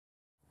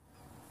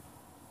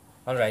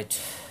Alright,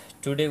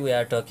 today we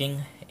are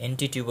talking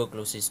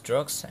anti-tuberculosis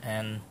drugs,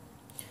 and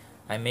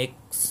I make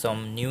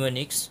some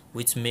mnemonics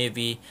which may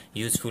be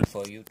useful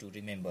for you to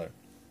remember.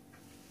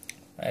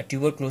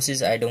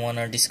 Tuberculosis, I don't want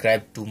to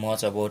describe too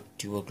much about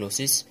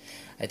tuberculosis.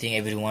 I think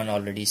everyone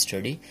already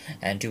study,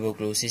 and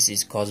tuberculosis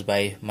is caused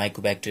by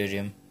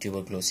Mycobacterium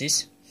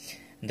tuberculosis.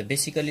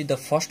 Basically the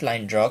first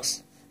line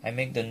drugs I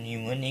make the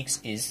mnemonics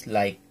is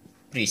like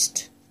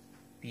priest,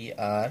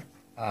 P-R-I-E-S-T.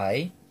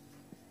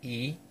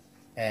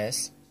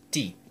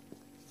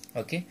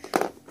 Okay,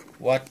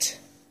 what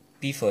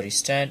P for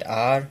stand,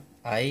 R,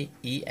 I,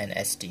 E and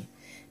S T.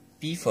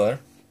 P for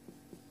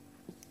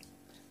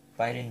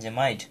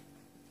pyrangyemide,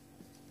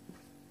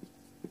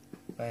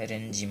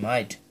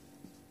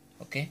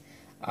 okay.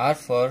 R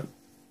for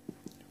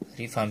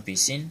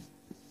rifampicin,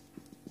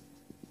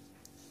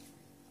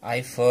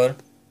 I for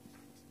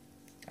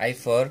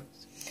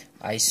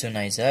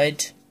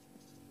isoniazid,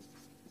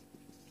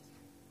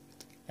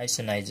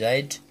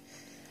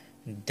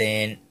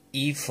 then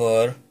E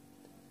for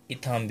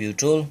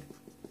ethambutol,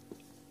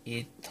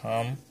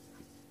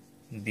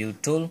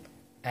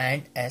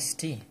 and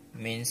ST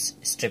means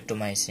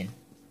streptomycin.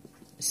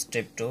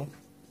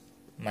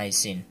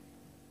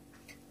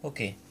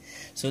 Okay,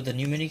 so the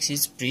mnemonics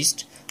is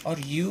priest, or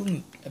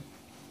you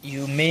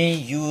may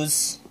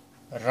use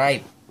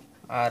ripe,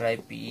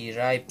 R-I-P-E,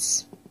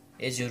 ripes,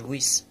 as your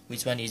wish,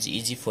 which one is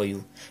easy for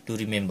you to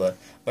remember,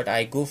 but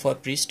I go for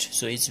priest,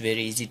 so it's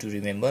very easy to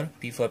remember.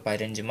 P for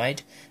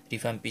pyrangyemide,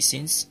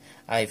 rifampicins,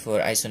 I for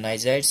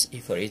isoniazids, E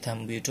for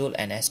ethambutol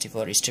and ST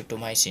for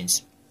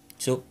streptomycins.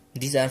 So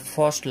these are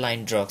first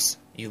line drugs.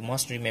 You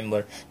must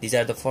remember these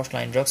are the first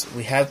line drugs.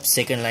 We have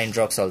second line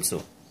drugs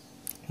also,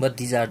 but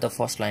these are the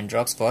first line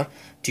drugs for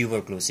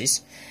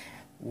tuberculosis.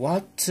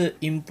 What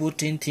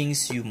important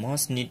things you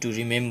must need to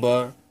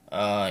remember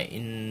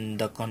in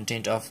the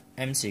content of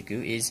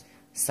MCQ is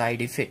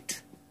side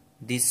effect.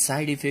 These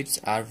side effects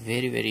are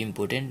very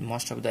important.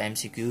 Most of the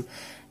MCQ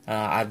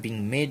are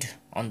being made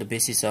on the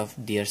basis of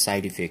their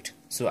side effect.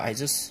 So I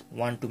just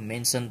want to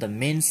mention the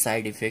main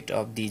side effect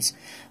of these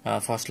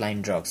first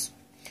line drugs.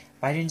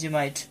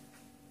 Pyrangyemide,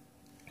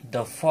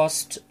 the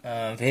first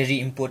very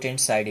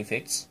important side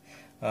effects,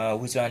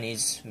 which one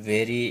is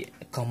very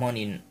common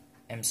in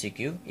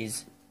MCQ,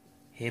 is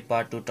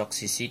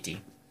hepatotoxicity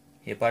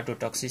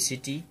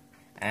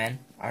and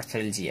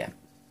arthralgia.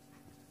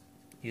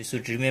 You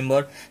should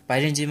remember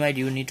pyrangyemide,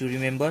 you need to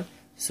remember.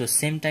 So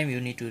same time you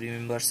need to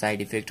remember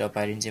side effect of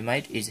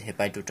pyrangyemide is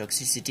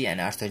hepatotoxicity and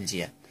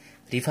arthralgia.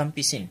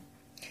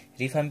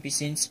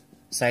 Rifampicin's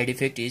side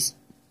effect is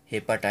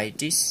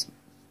hepatitis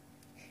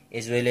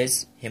as well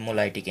as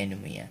hemolytic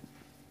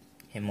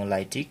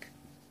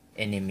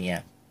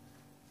anemia.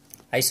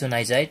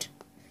 Isoniazid,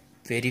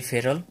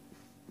 peripheral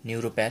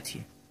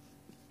neuropathy.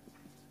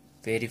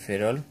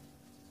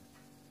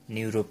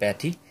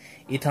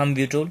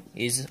 Ethambutol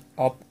is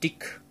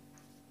optic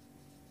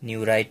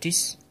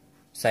neuritis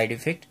side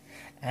effect,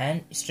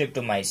 and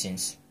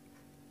streptomycins,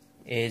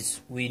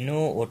 as we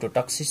know,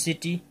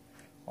 ototoxicity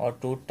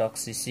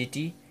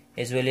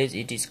as well as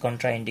it is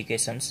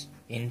contraindications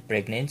in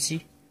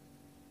pregnancy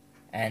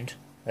and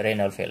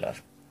renal failure.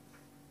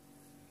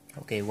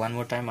 Okay, one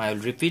more time I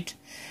will repeat.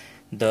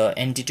 The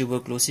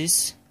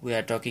anti-tuberculosis, we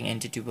are talking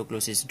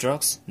anti-tuberculosis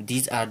drugs.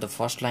 These are the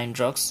first line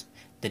drugs.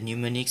 The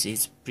mnemonics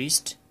is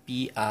priest,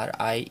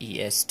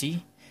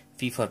 P-R-I-E-S-T,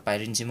 P for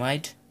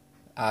pyrangyemide,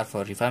 R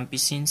for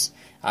rifampicins,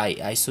 I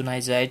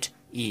isoniazid,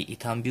 E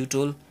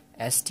ethambutol,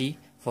 ST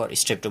for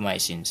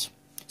streptomycins.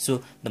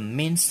 So the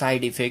main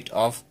side effect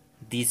of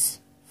these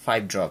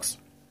 5 drugs: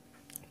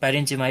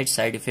 pyrangyemide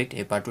side effect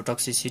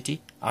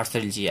hepatotoxicity,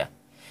 arthralgia;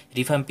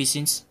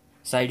 rifampicins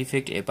side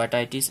effect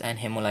hepatitis and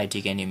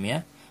hemolytic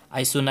anemia;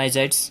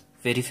 isoniazids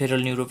peripheral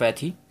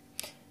neuropathy;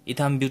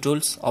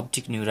 ethambutol's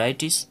optic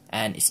neuritis;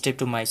 and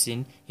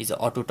streptomycin is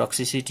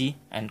ototoxicity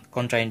and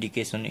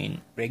contraindication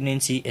in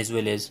pregnancy as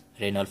well as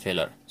renal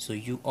failure. So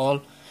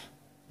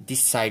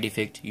this side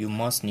effect you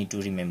must need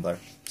to remember.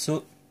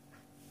 So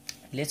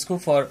let's go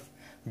for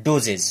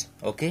doses.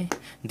 Okay,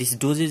 this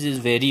dosage is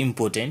very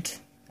important,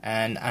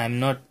 and I'm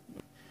not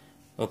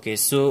okay.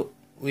 So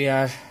we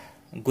are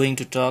going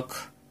to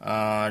talk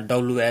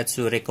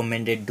WHO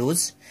recommended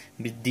dose.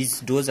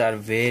 These doses are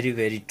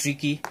very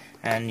tricky,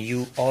 and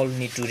you all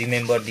need to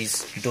remember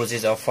these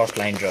doses of first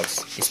line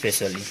drugs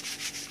especially.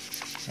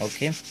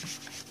 Okay,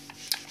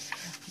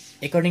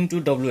 according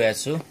to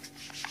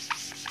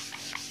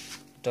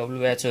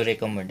WHO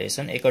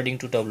recommendation, according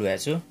to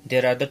WHO,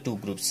 there are the 2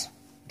 groups.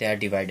 They are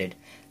divided: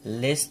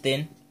 less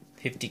than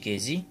 50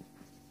 kg,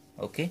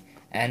 okay,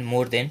 and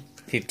more than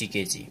 50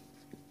 kg.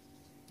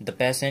 The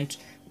patient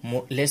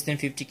less than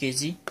 50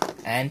 kg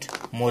and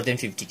more than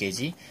 50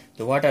 kg.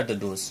 So what are the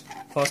dose?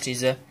 First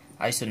is a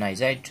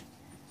isoniazids.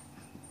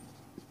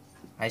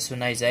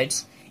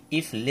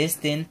 If less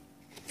than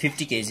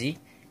 50 kg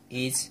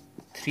is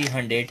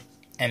 300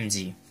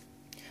 mg,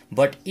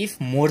 but if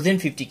more than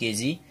 50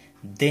 kg,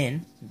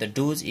 then the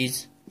dose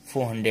is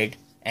 400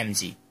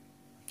 mg.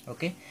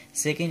 Okay,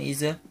 second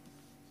is a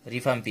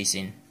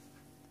rifampicin.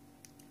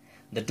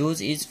 The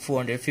dose is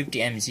 450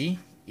 mg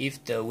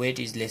if the weight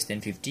is less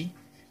than 50,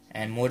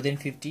 and more than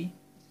 50,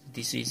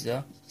 this is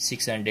the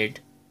 600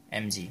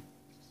 mg.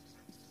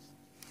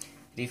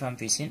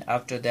 Rifampicin.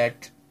 After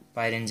that,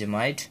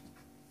 pyrangyemide.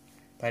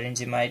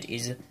 Pyrangyemide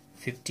is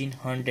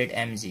 1500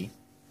 mg,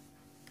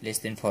 less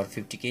than for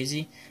 50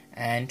 kg,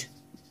 and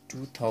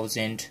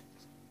 2000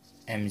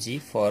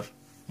 mg for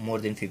more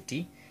than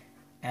 50.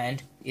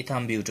 And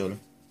ethambutol.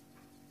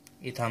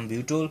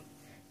 Ethambutol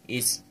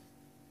is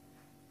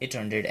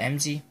 800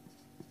 mg.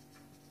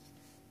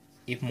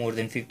 If more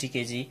than 50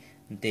 kg,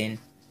 then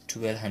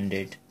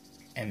 1200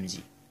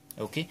 mg.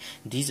 Okay,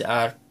 these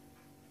are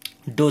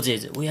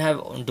doses. We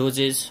have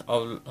doses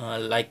of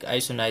like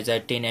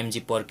isoniazid 10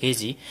 mg per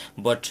kg,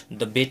 but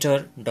the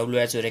better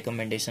WHO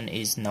recommendation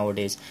is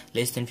nowadays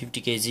less than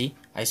 50 kg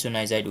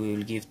isoniazid we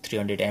will give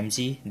 300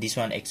 mg. This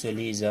one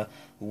actually is a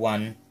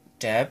one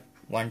tab,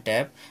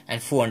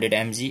 and 400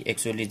 mg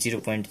actually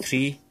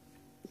 0.3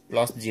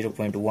 plus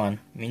 0.1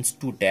 means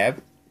 2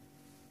 tab.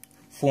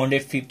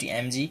 450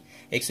 mg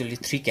actually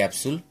 3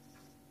 capsule,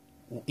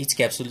 each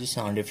capsule is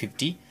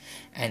 150,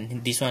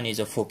 and this one is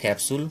a 4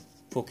 capsule.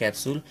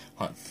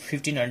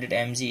 1500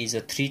 mg is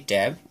a 3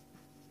 tab,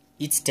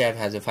 each tab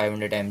has a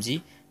 500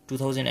 mg.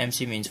 2000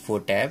 mg means 4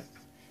 tab.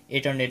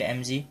 800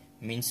 mg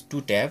means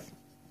 2 tab,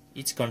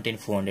 each contain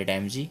 400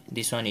 mg.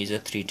 This one is a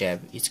 3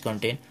 tab, each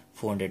contain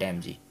 400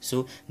 mg.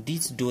 So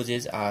these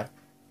doses are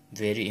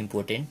very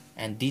important,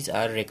 and these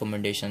are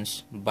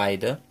recommendations by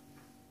the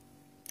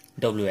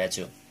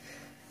WHO.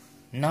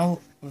 Now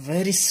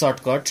very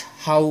shortcut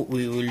how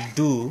we will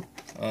do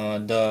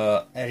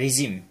the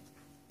regime.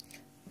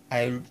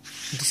 I will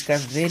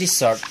discuss very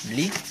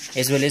shortly,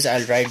 as well as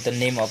I'll write the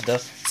name of the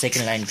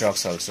second line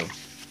drugs also.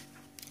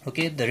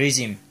 Okay, the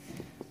regime.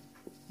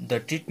 The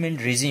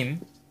treatment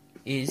regime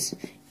is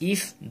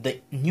if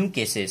the new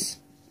cases,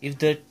 if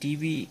the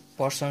TB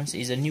persons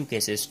is a new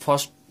cases,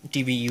 first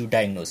TB you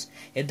diagnose,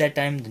 at that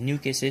time the new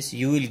cases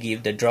you will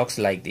give the drugs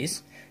like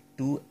this: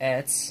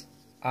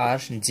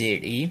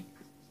 2HRZE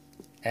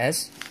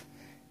S,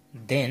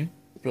 then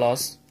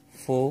plus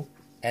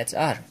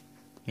 4HR.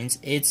 Means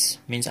H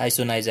means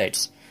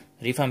isoniazids,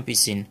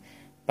 rifampicin,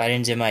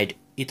 pyrangyemide,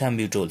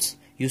 ethambutols.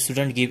 You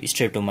shouldn't give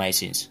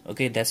streptomycins.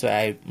 Okay, that's why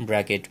I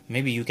bracket.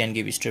 Maybe you can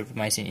give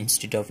streptomycin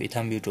instead of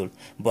ethambutol.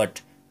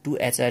 But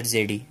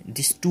 2HRZD,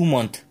 this 2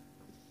 month,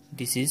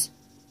 this is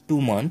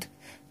 2 month.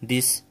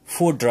 These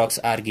 4 drugs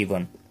are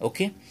given.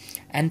 Okay,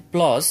 and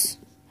plus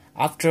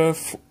after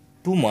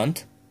 2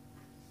 month,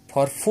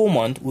 for 4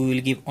 month we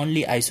will give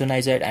only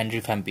isoniazid and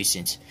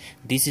rifampicins.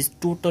 This is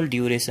total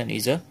duration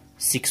is a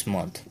 6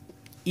 month.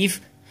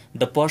 If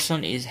the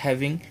person is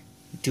having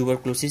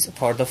tuberculosis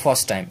for the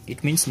first time,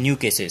 it means new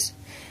cases.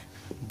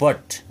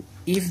 But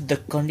if the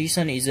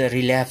condition is a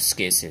relapse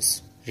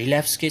cases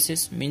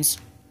means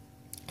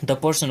the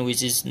person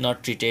which is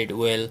not treated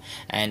well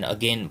and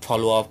again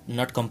follow up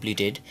not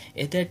completed,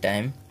 at that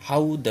time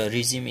how the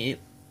regime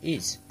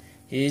is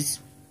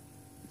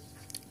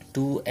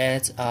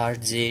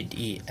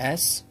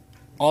 2HRZES,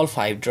 all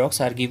 5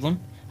 drugs are given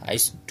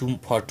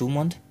for 2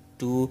 months.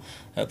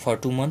 For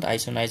 2 months,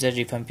 isoniazid,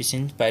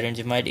 rifampicin,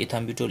 pyrangyemide,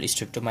 ethambutol,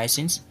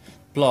 streptomycins,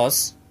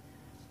 plus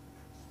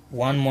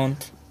 1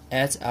 month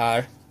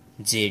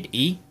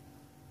HRZE.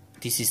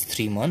 This is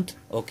 3 months.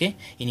 Okay,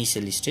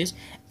 initial stage,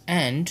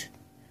 and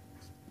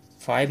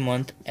 5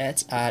 month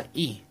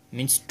HRE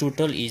means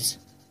total is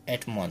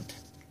 8 month.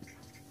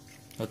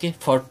 Okay,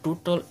 for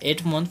total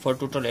 8 month,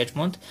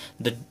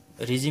 the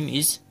regime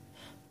is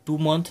 2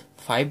 month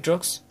 5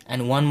 drugs,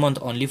 and 1 month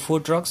only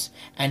 4 drugs,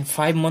 and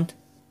 5 month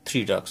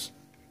 3 drugs.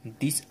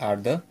 These are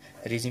the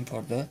regime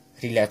for the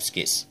relapse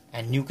case,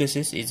 and new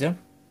cases is a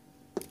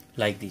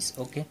like this.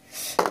 Okay,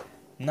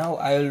 now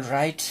I will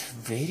write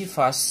very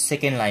fast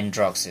second line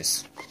drugs.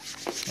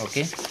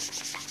 Okay,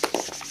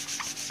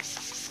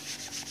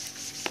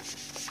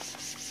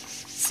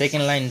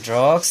 second line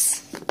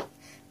drugs,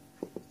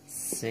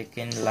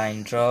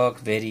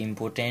 very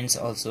important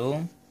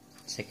also.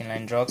 Second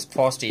line drugs,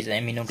 first is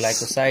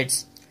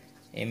aminoglycosides.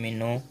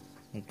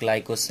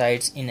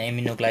 In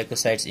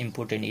aminoglycosides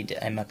important is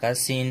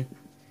amikacins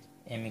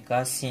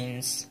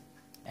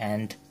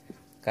and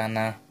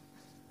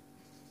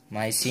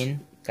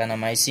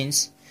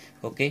kanamycins.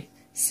 Okay,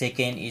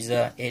 second is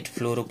 8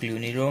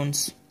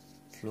 fluoroquinolones,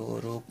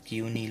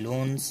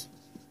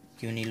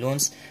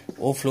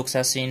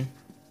 ofloxacin,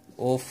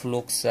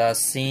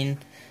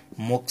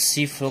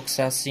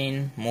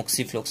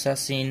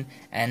 moxifloxacin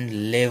and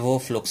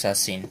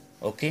levofloxacin.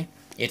 Okay,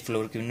 8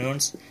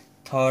 fluoroquinolones.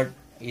 Third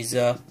is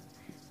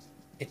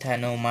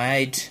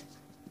ethanomide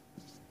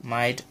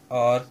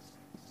or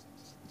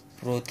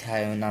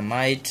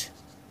prothionamide.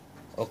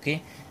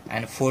 Okay,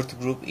 and fourth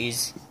group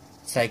is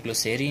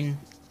cycloserine,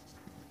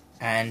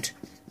 and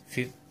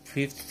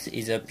fifth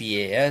is a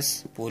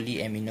PAS,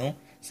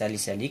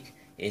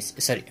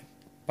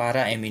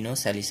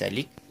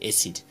 para-aminosalicylic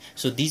acid.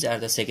 So these are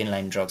the second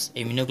line drugs: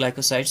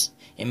 aminoglycosides,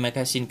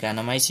 amikacin,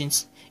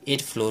 kanamycins,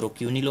 8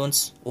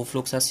 fluoroquinolones,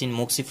 ofloxacin,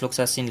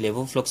 moxifloxacin,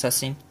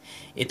 levofloxacin,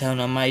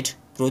 ethanomide,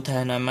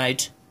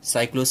 prothionamide,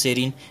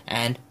 cycloserine,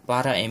 and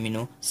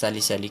para-amino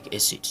salicylic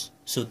acids.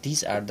 So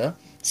these are the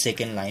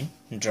second line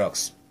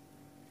drugs.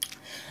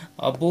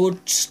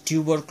 About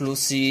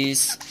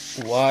tuberculosis,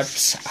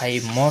 what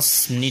I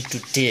must need to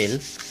tell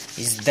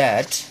is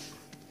that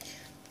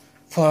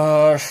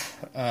for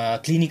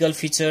clinical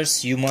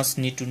features, you must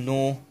need to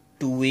know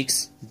 2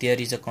 weeks there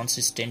is a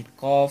consistent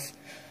cough,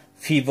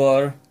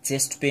 fever,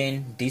 chest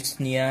pain,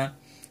 dyspnea,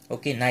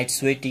 okay, night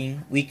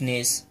sweating,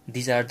 weakness.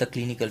 These are the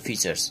clinical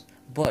features,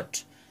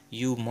 but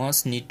you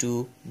must need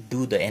to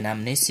do the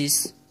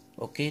anamnesis,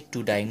 okay,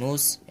 to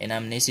diagnose.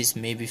 Anamnesis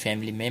may be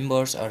family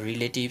members or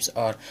relatives,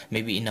 or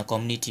maybe in a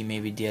community,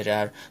 maybe there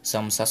are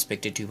some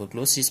suspected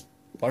tuberculosis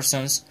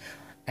persons.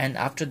 And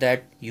after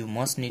that you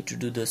must need to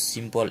do the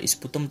simple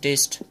sputum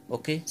test,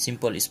 okay,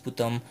 simple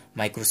sputum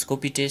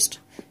microscopy test.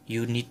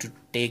 You need to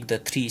take the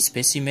 3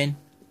 specimen.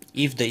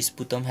 If the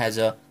sputum has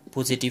a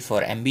positive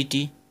for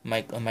MBT,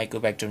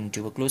 mycobacterium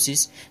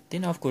tuberculosis,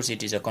 then of course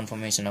it is a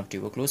confirmation of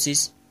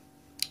tuberculosis.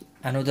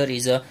 Another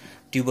is a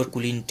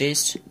tuberculin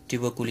test,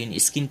 tuberculin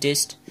skin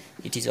test.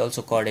 It is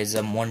also called as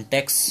a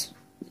Montex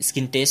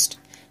skin test.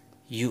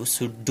 You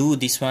should do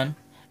this one,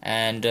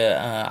 and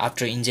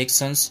after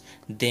injections,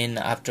 then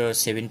after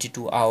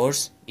 72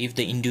 hours, if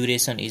the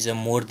induration is a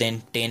more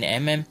than 10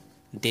 mm,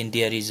 then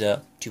there is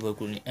a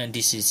tuberculin, and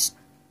this is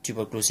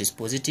tuberculosis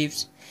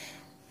positives.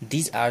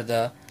 These are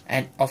the,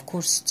 and of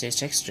course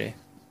chest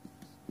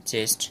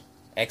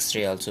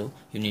x-ray also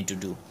you need to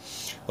do,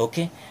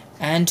 okay.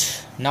 And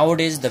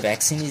nowadays the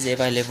vaccine is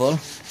available.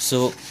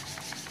 So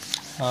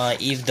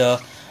if the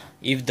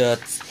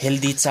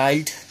healthy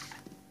child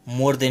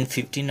more than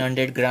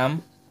 1500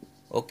 gram,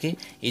 okay,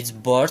 is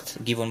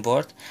given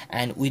birth,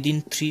 and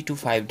within 3 to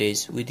 5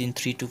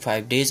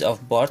 days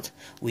of birth,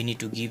 we need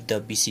to give the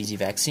BCG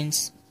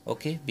vaccines,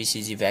 okay.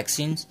 BCG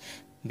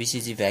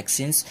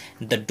vaccines,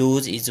 the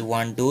dose is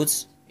 1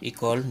 dose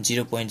equal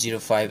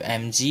 0.05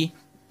 mg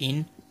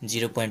in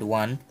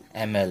 0.1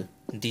 ml.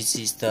 This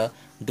is the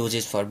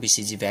dosage for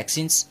BCG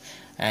vaccines,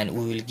 and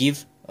we will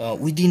give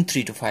within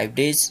 3 to 5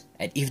 days,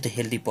 and if the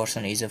healthy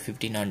person is a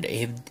 1500,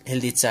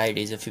 healthy child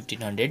is a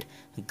 1500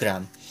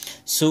 gram.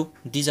 So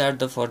these are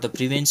the for the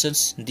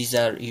preventions. These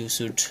are, you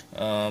should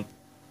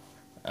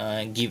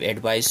give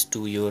advice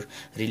to your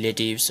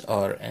relatives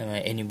or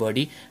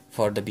anybody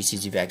for the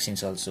BCG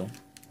vaccines also,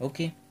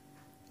 okay.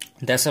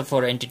 That's all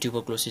for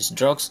anti-tuberculosis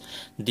drugs.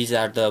 These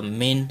are the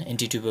main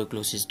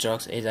anti-tuberculosis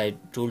drugs, as I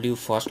told you,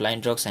 first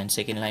line drugs and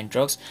second line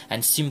drugs,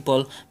 and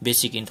simple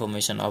basic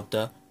information of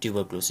the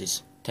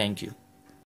tuberculosis. Thank you.